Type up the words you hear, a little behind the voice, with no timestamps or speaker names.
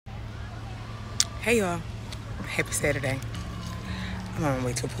Hey y'all, happy Saturday. I'm on my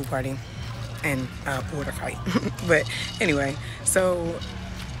way to a pool party and a water fight. But anyway, so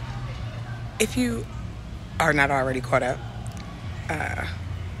if you are not already caught up,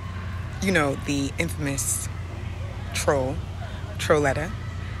 you know the infamous Trolletta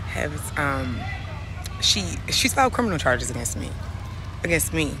has she's filed criminal charges against me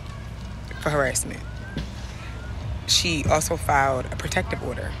for harassment. She also filed a protective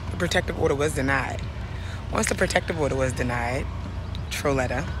order. The protective order was denied. Once the protective order was denied,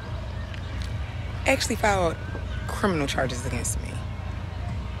 Trolletta actually filed criminal charges against me.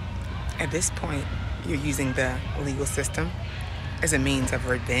 At this point, you're using the legal system as a means of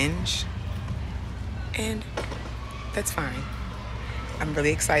revenge, and that's fine. I'm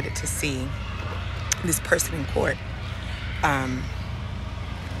really excited to see this person in court.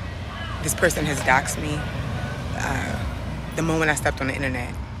 This person has doxed me. The moment I stepped on the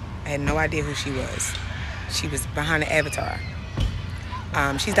internet, I had no idea who she was. She was behind the avatar.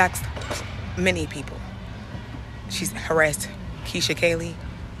 She's doxed many people. She's harassed Keisha Kaylee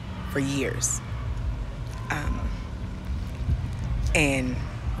for years. And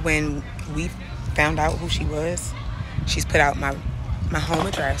when we found out who she was, she's put out my home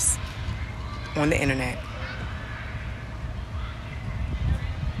address on the internet.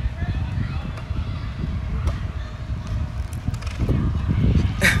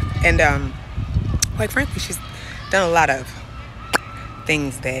 And quite frankly, she's done a lot of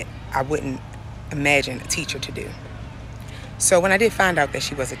things that I wouldn't imagine a teacher to do. So when I did find out that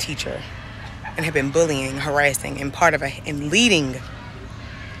she was a teacher and had been bullying, harassing, and leading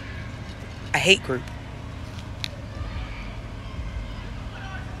a hate group,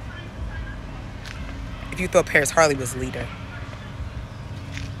 if you thought Paris Harley was a leader,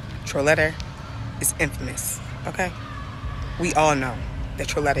 Trolletta is infamous, okay? We all know that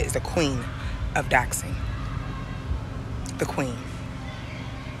Trolletta is the queen of doxing. The queen.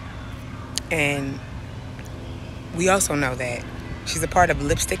 And we also know that she's a part of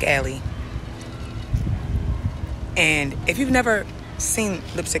Lipstick Alley. And if you've never seen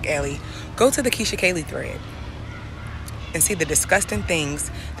Lipstick Alley, go to the Keisha Kaylee thread and see the disgusting things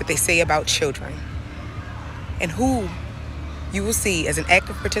that they say about children, and who you will see as an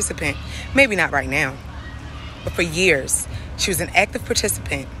active participant, maybe not right now, but for years, she was an active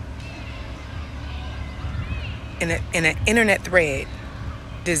participant in an internet thread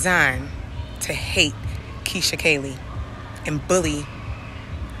designed to hate Keisha Kaylee and bully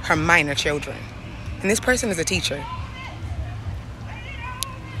her minor children. And this person is a teacher.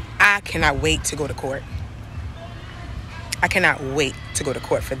 I cannot wait to go to court. I cannot wait to go to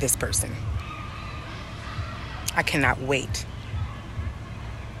court for this person. I cannot wait.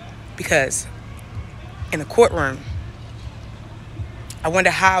 Because in the courtroom, I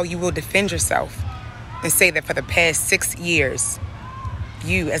wonder how you will defend yourself and say that for the past 6 years,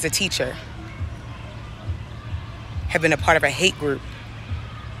 you as a teacher have been a part of a hate group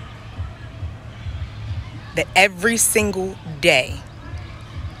that every single day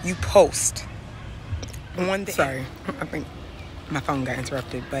you post on the... Sorry, I think my phone got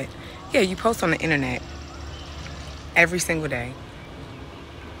interrupted, but yeah, you post on the internet every single day.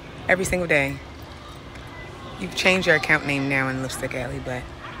 Every single day. You've changed your account name now in Lipstick Alley, but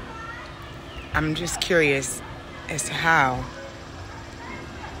I'm just curious as to how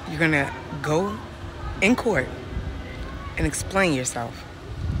you're going to go in court and explain yourself.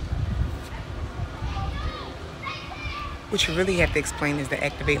 What you really have to explain is the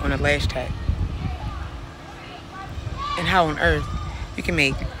activate on the lash tag. And how on earth you can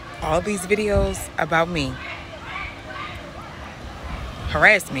make all these videos about me,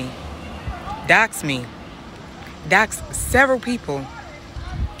 harass me, dox me, dox several people.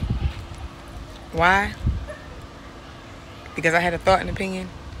 Why? Because I had a thought and opinion?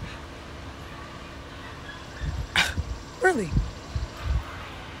 Really?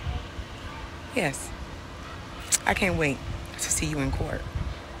 Yes. I can't wait to see you in court.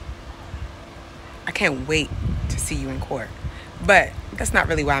 I can't wait to see you in court. But that's not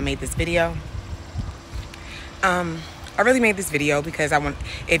really why I made this video. I really made this video because I want,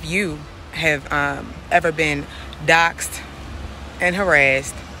 if you have ever been doxed and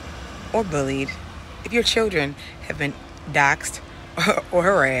harassed or bullied, if your children have been doxed or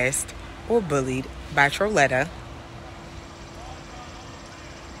harassed or bullied by Trolletta,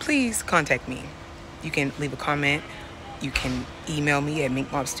 please contact me. You can leave a comment. You can email me at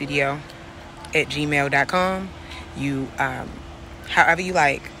minkmobstudio@gmail.com. You, however you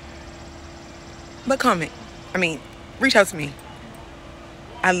like. But comment. Reach out to me.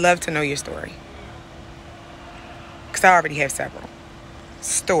 I love to know your story. Because I already have several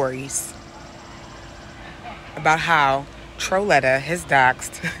stories about how Trolletta has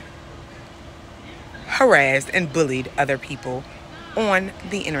doxed, harassed, and bullied other people on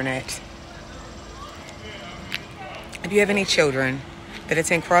the internet. If you have any children that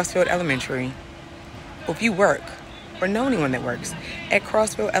attend Crossfield Elementary, or if you work or know anyone that works at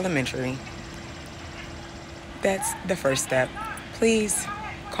Crossfield Elementary, that's the first step. Please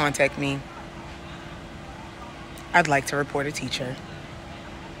contact me. I'd like to report a teacher.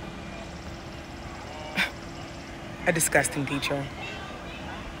 A disgusting teacher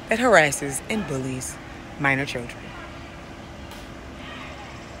that harasses and bullies minor children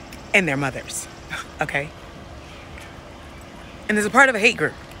and their mothers, okay? And is a part of a hate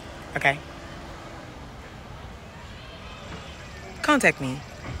group, okay? Contact me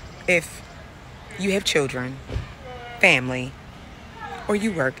if you have children, family, or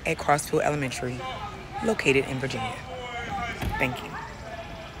you work at Crossfield Elementary, located in Virginia. Thank you.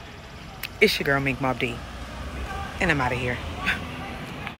 It's your girl, Mink Mob D, and I'm out of here.